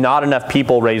 Okay, not enough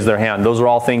people raise their hand. Those are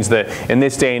all things that in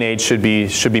this day and age should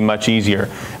be much easier,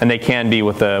 and they can be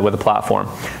with the platform.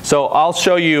 So I'll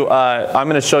show you. I'm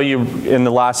going to show you in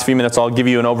the last few minutes. I'll give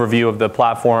you an overview of the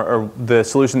platform or the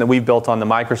solution that we've built on the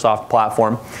Microsoft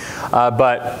platform,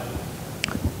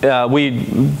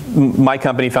 my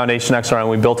company, Foundation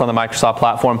XRM, we built on the Microsoft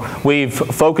platform. We've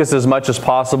focused as much as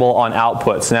possible on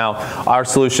outputs. Now, our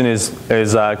solution is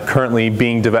currently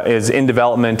in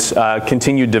development,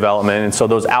 continued development, and so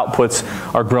those outputs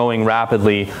are growing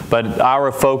rapidly. But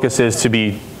our focus is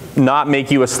to not make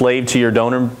you a slave to your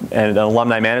donor and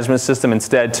alumni management system,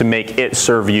 instead to make it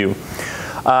serve you.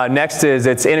 Next is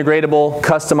it's integratable,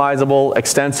 customizable,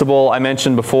 extensible. I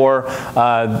mentioned before,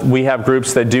 we have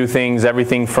groups that do things,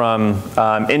 everything from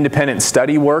independent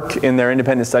study work in their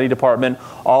independent study department,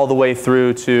 all the way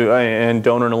through to and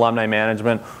donor and alumni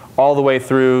management, all the way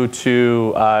through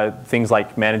to things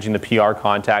like managing the PR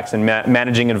contacts and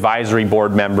managing advisory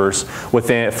board members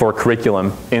for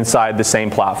curriculum inside the same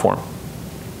platform.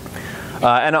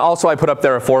 And also I put up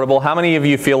there affordable. How many of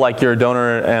you feel like your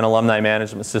donor and alumni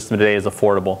management system today is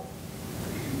affordable?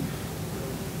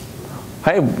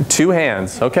 Hey, 2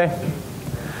 hands, okay.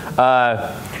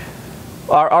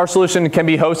 Our solution can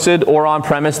be hosted or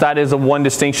on-premise. That is one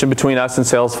distinction between us and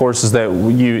Salesforce, is that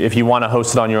if you want to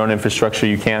host it on your own infrastructure,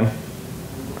 you can.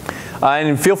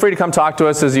 And feel free to come talk to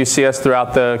us as you see us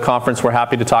throughout the conference. We're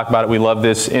happy to talk about it. We love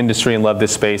this industry and love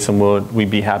this space, and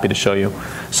we'd be happy to show you.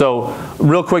 So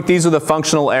real quick, these are the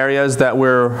functional areas that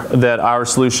our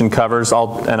solution covers.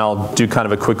 I'll do kind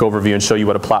of a quick overview and show you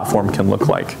what a platform can look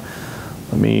like.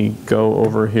 Let me go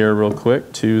over here real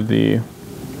quick to the...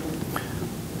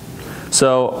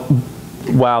 So,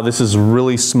 wow, this is a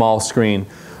really small screen.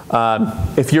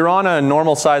 If you're on a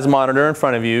normal size monitor in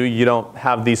front of you, you don't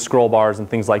have these scroll bars and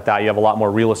things like that. You have a lot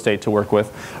more real estate to work with.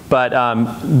 But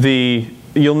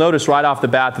you'll notice right off the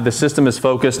bat that the system is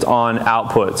focused on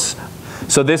outputs.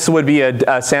 So this would be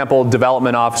a sample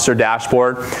development officer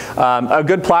dashboard. A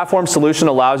good platform solution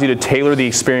allows you to tailor the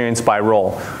experience by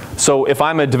role. So if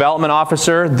I'm a development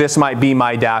officer, this might be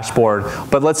my dashboard.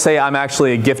 But let's say I'm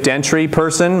actually a gift entry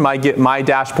person. My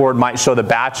dashboard might show the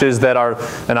batches that are,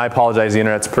 and I apologize, the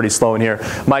internet's pretty slow in here,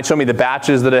 might show me the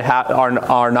batches that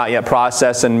are not yet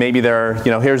processed, and maybe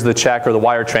here's the check or the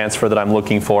wire transfer that I'm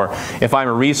looking for. If I'm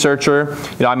a researcher,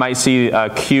 I might see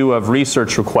a queue of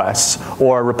research requests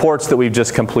or reports that we've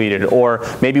just completed, or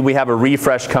maybe we have a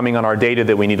refresh coming on our data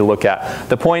that we need to look at.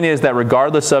 The point is that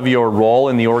regardless of your role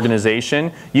in the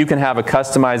organization, you can have a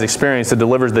customized experience that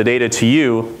delivers the data to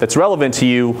you that's relevant to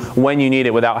you when you need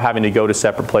it without having to go to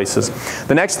separate places.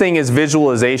 The next thing is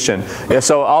visualization.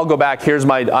 So I'll go back.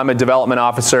 I'm a development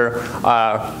officer.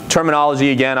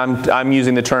 Terminology, again, I'm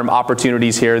using the term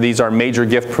opportunities here. These are major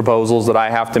gift proposals that I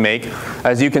have to make.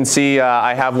 As you can see,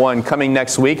 I have one coming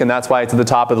next week, and that's why it's at the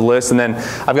top of the list. And then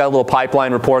I've got a little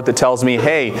pipeline report that tells me,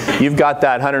 hey, you've got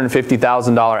that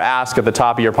 $150,000 ask at the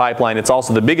top of your pipeline. It's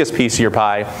also the biggest piece of your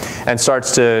pie, and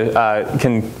starts to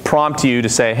can prompt you to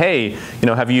say, hey,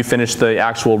 have you finished the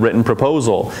actual written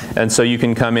proposal? And so you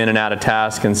can come in and add a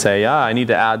task and say, I need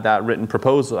to add that written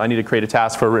proposal. I need to create a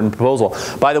task for a written proposal.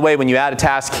 By the way, when you add a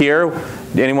task here,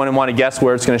 anyone want to guess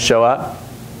where it's going to show up?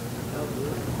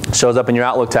 It shows up in your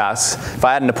Outlook tasks. If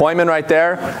I had an appointment right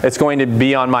there, it's going to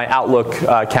be on my Outlook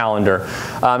calendar.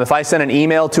 If I send an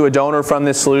email to a donor from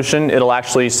this solution, it'll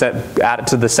actually add it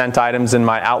to the sent items in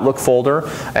my Outlook folder,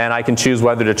 and I can choose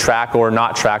whether to track or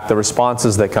not track the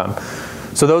responses that come.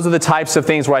 So those are the types of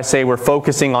things where I say we're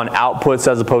focusing on outputs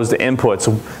as opposed to inputs.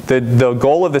 The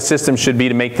goal of the system should be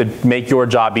to make your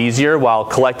job easier while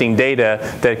collecting data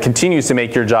that continues to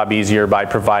make your job easier by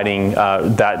providing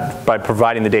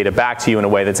the data back to you in a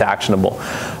way that's actionable.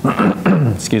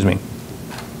 Excuse me.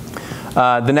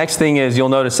 The next thing is you'll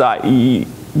notice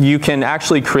you can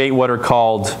actually create what are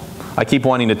called, I keep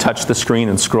wanting to touch the screen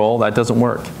and scroll. That doesn't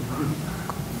work.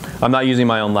 I'm not using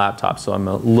my own laptop, so I'm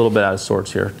a little bit out of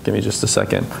sorts here. Give me just a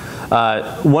second.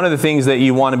 One of the things that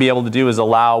you want to be able to do is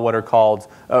allow what are called,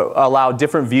 allow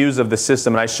different views of the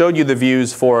system. And I showed you the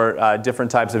views for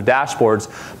different types of dashboards.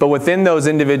 But within those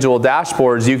individual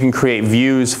dashboards, you can create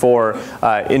views for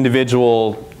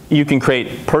individual you can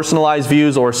create personalized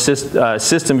views or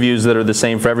system views that are the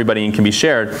same for everybody and can be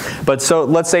shared. But so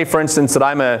let's say, for instance, that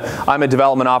I'm a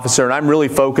development officer and I'm really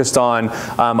focused on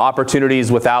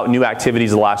opportunities without new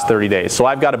activities the last 30 days. So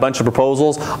I've got a bunch of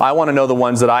proposals. I want to know the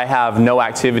ones that I have no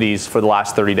activities for the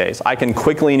last 30 days. I can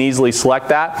quickly and easily select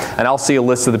that, and I'll see a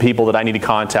list of the people that I need to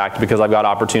contact because I've got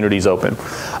opportunities open.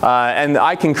 And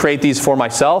I can create these for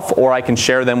myself, or I can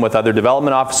share them with other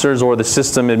development officers, or the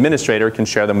system administrator can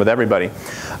share them with everybody.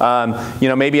 You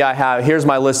know, maybe here's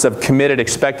my list of committed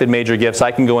expected major gifts.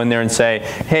 I can go in there and say,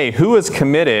 hey, who is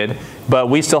committed but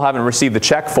we still haven't received the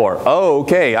check for? Oh,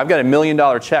 okay, I've got $1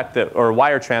 million check or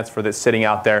wire transfer that's sitting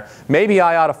out there. Maybe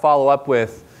I ought to follow up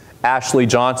with Ashley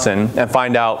Johnson and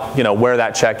find out, you know, where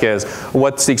that check is.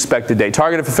 What's the expected date?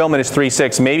 Targeted fulfillment is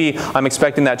 3/6. Maybe I'm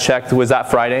expecting that check. Was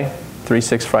that Friday?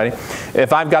 3/6 Friday.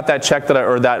 If I've got that check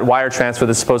or that wire transfer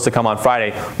that's supposed to come on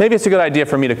Friday, maybe it's a good idea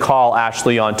for me to call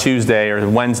Ashley on Tuesday or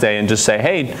Wednesday and just say,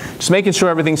 hey, just making sure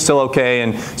everything's still okay,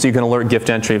 and so you can alert gift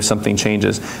entry if something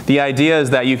changes. The idea is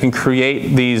that you can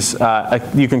create these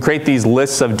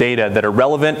lists of data that are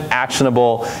relevant,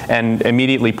 actionable, and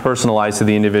immediately personalized to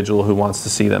the individual who wants to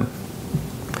see them.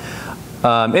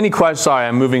 Any questions? Sorry,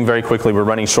 I'm moving very quickly. We're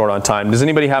running short on time. Does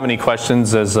anybody have any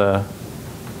questions? Go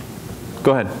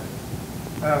ahead.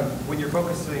 When you're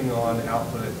focusing on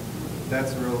output,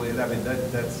 that's really, I mean,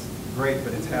 that's great,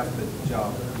 but it's half the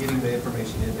job, getting the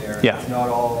information in there. Yeah. It's not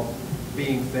all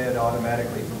being fed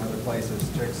automatically from other places.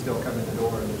 Checks still come in the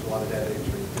door, and there's a lot of data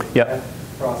entry. Yep. That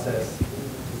process,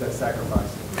 is that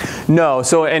sacrifice? No,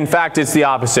 so in fact it's the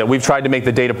opposite. We've tried to make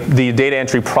the data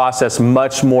entry process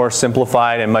much more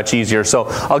simplified and much easier. So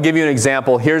I'll give you an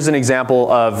example. Here's an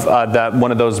example of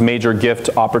one of those major gift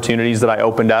opportunities that I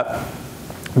opened up.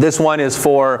 This one is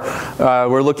for,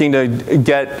 we're looking to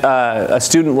get a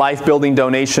student life building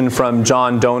donation from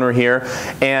John Donor here.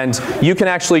 And you can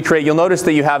actually create, you'll notice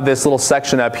that you have this little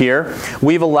section up here.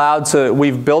 We've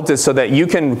built it so that you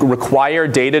can require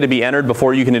data to be entered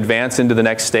before you can advance into the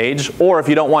next stage. Or if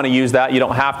you don't want to use that, you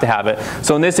don't have to have it.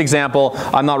 So in this example,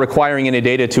 I'm not requiring any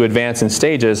data to advance in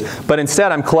stages, but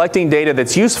instead I'm collecting data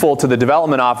that's useful to the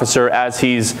development officer as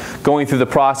he's going through the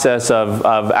process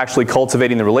of actually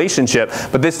cultivating the relationship.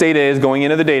 But this data is going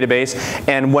into the database,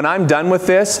 and when I'm done with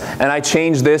this and I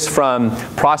change this from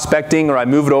prospecting or I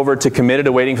move it over to committed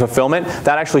awaiting fulfillment,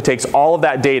 that actually takes all of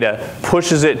that data,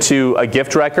 pushes it to a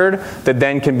gift record that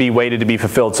then can be waited to be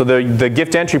fulfilled. So the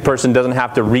gift entry person doesn't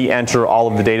have to re-enter all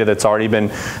of the data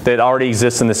that already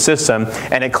exists in the system,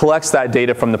 and it collects that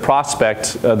data from the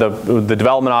prospect, the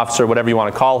development officer, whatever you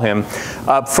want to call him,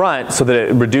 up front, so that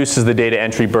it reduces the data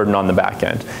entry burden on the back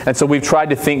end. And so we've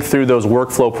tried to think through those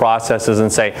workflow processes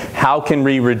and say, how can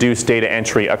we reduce data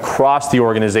entry across the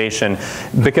organization?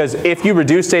 Because if you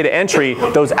reduce data entry,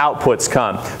 those outputs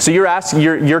come. So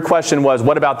your question was,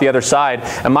 what about the other side?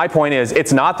 And my point is,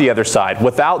 it's not the other side.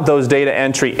 Without those data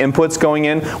entry inputs going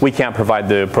in, we can't provide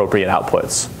the appropriate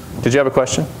outputs. Did you have a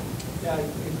question? Yeah,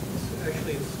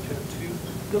 it's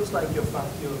two. Looks like your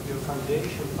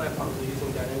foundation platform is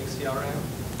using dynamic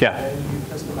CRM. Yeah. And you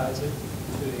customize it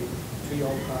to your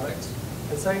own products.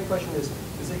 And second question is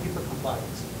it HIPAA compliant?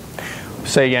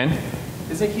 Say again?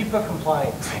 Is it HIPAA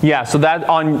compliant? Yeah, so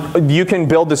you can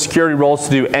build the security roles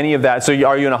to do any of that. So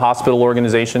are you in a hospital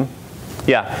organization?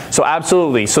 Yeah, so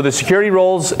absolutely. So the security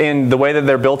roles in the way that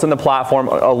they're built in the platform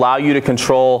allow you to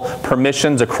control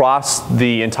permissions across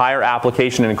the entire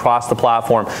application and across the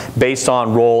platform based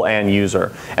on role and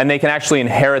user. And they can actually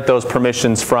inherit those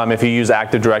permissions from, if you use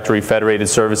Active Directory federated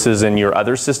services in your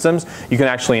other systems, you can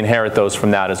actually inherit those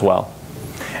from that as well.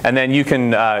 And then you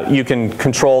can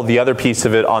control the other piece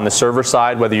of it on the server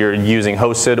side, whether you're using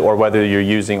hosted or whether you're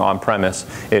using on-premise,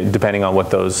 depending on what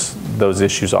those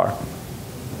issues are.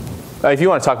 If you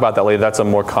want to talk about that later, that's a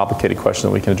more complicated question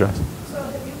that we can address. So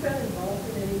have you been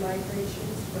involved in any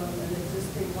migrations from an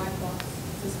existing white box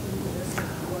system to this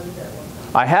one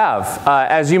that I have.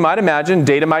 As you might imagine,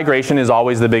 data migration is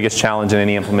always the biggest challenge in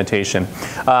any implementation.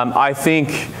 I think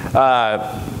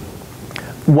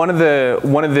one of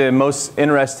the most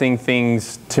interesting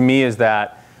things to me is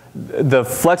that the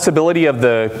flexibility of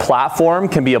the platform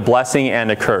can be a blessing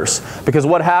and a curse. Because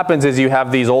what happens is you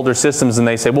have these older systems and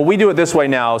they say, well, we do it this way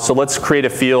now, so let's create a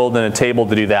field and a table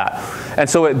to do that. And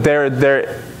so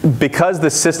because the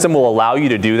system will allow you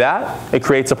to do that, it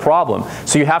creates a problem.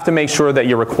 So you have to make sure that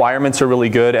your requirements are really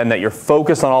good and that you're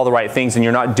focused on all the right things and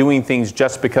you're not doing things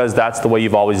just because that's the way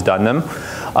you've always done them.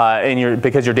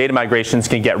 Because your data migrations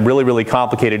can get really, really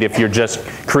complicated if you're just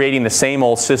creating the same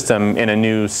old system in a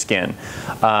new skin.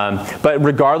 But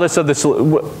regardless of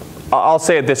I'll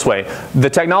say it this way. The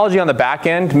technology on the back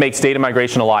end makes data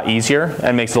migration a lot easier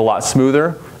and makes it a lot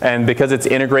smoother. And because it's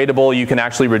integratable, you can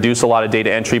actually reduce a lot of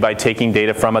data entry by taking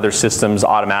data from other systems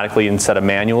automatically instead of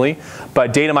manually.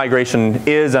 But data migration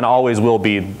is and always will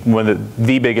be one of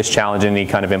the biggest challenge in any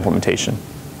kind of implementation.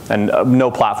 And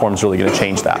no platform is really going to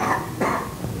change that.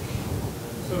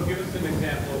 So give us an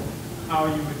example of how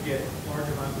you would get large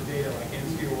amounts of data, like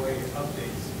NCOA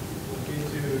updates,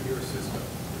 into your system.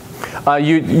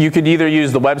 You could either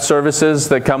use the web services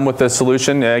that come with the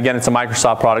solution. Again, it's a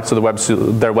Microsoft product, so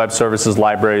their web services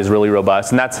library is really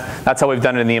robust, and that's how we've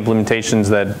done it in the implementations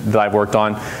that I've worked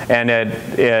on. And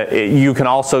you can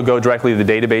also go directly to the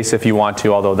database if you want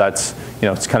to, although that's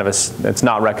it's kind of it's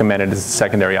not recommended as a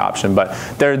secondary option. But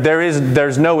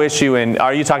there's no issue in.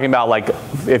 Are you talking about like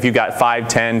if you've got 5,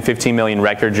 10, 15 million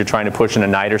records you're trying to push in a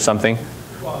night or something?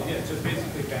 Well, yeah, just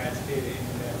basically batch data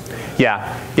into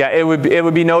that. Yeah, it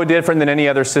would be no different than any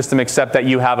other system, except that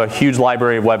you have a huge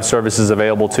library of web services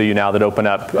available to you now that open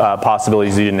up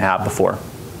possibilities you didn't have before.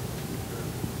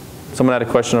 Someone had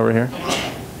a question over here.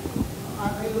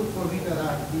 I look for me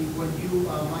that when you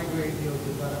migrate your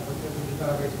data, the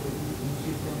database to the new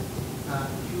system,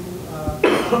 you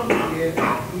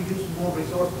use more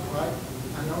resources, right?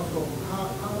 And also, how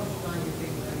much time you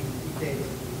think it takes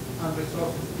and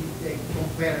resources it takes if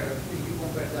you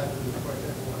compare that to, for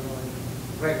example,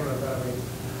 regular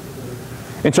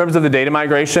database? In terms of the data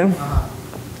migration?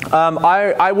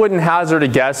 I wouldn't hazard a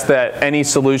guess that any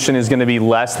solution is going to be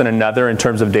less than another in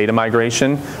terms of data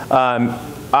migration.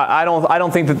 I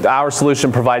don't think that our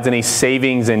solution provides any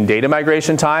savings in data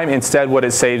migration time. Instead, what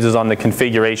it saves is on the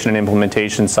configuration and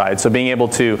implementation side. So being able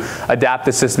to adapt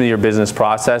the system to your business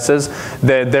processes.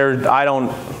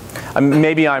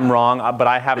 Maybe I'm wrong, but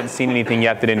I haven't seen anything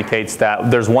yet that indicates that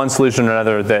there's one solution or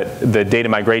another that the data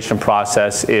migration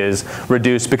process is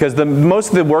reduced, because most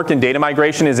of the work in data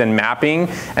migration is in mapping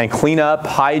and cleanup,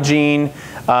 hygiene,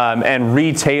 and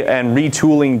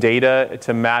retooling data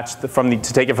to match to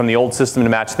take it from the old system to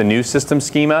match the new system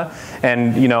schema.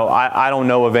 And I don't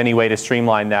know of any way to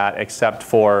streamline that except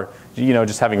for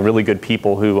just having really good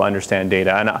people who understand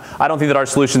data. And I don't think that our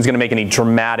solution is going to make any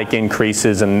dramatic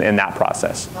increases in that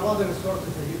process. How about the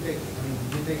resources that you take? I mean,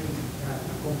 you take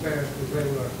compared to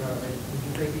regular database,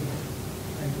 you take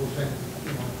 10%,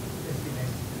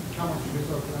 estimate. How much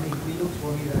resources? I mean, it looks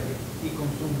for me that it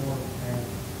consumes more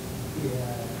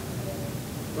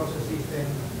process system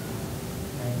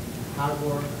and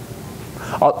hardware.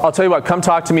 I'll tell you what, come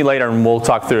talk to me later and we'll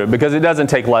talk through it, because it doesn't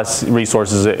take less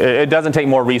resources. It doesn't take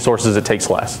more resources, it takes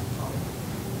less.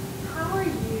 How are you,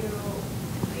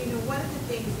 one of the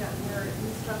things that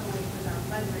we struggle with our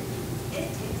fundraising,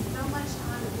 it takes so much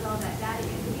time to put all that data in.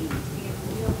 We need to be able to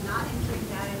deal with not entering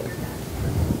data in your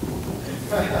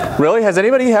dashboard. Really? Has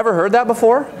anybody ever heard that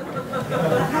before?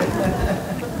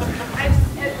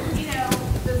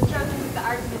 The struggle with the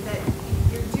argument that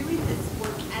you're doing this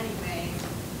work anyway,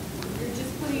 you're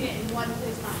just putting it in one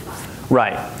place, not five.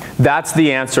 Right. That's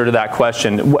the answer to that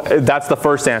question. That's the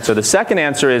first answer. The second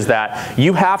answer is that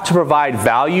you have to provide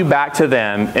value back to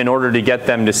them in order to get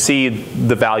them to see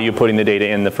the value of putting the data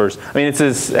in the first. I mean, it's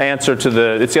his answer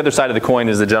to it's the other side of the coin,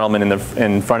 as the gentleman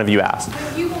in front of you asked.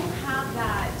 But you won't have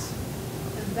that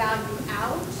value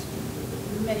out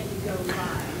the minute you go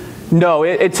live. No,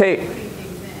 it takes.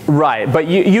 Right, but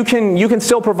you can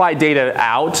still provide data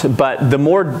out, but the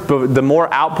more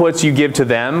outputs you give to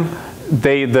them,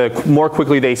 the more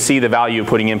quickly they see the value of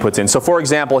putting inputs in. So for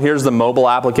example, here's the mobile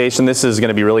application. This is going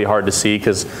to be really hard to see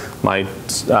because my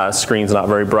screen's not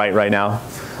very bright right now.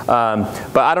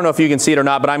 But I don't know if you can see it or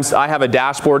not, but I have a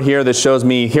dashboard here that shows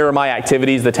me, here are my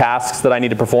activities, the tasks that I need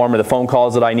to perform, or the phone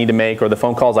calls that I need to make, or the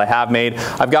phone calls I have made.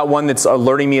 I've got one that's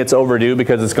alerting me it's overdue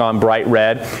because it's gone bright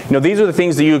red. These are the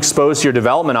things that you expose to your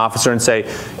development officer and say,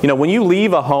 when you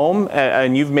leave a home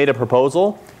and you've made a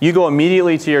proposal, you go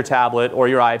immediately to your tablet or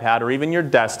your iPad or even your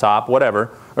desktop, whatever,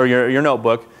 or your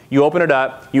notebook. You open it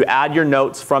up, you add your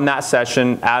notes from that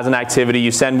session as an activity,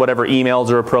 you send whatever emails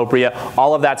are appropriate.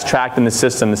 All of that's tracked in the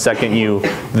system the second you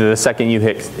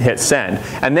hit send.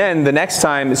 And then the next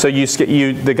time, so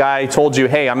the guy told you,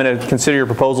 hey, I'm going to consider your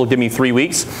proposal, give me 3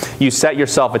 weeks. You set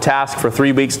yourself a task for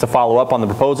 3 weeks to follow up on the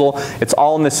proposal. It's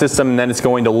all in the system, and then it's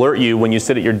going to alert you when you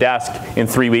sit at your desk in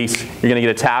 3 weeks. You're going to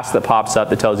get a task that pops up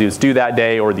that tells you it's due that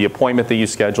day or the appointment that you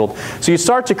scheduled. So you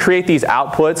start to create these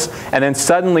outputs, and then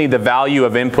suddenly the value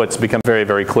of inputs become very,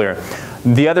 very clear.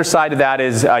 The other side of that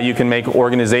is you can make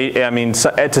organization. I mean,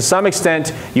 to some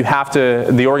extent,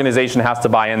 the organization has to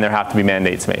buy in. There have to be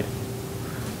mandates made.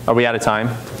 Are we out of time?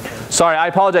 Sorry, I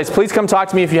apologize. Please come talk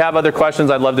to me if you have other questions.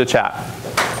 I'd love to chat.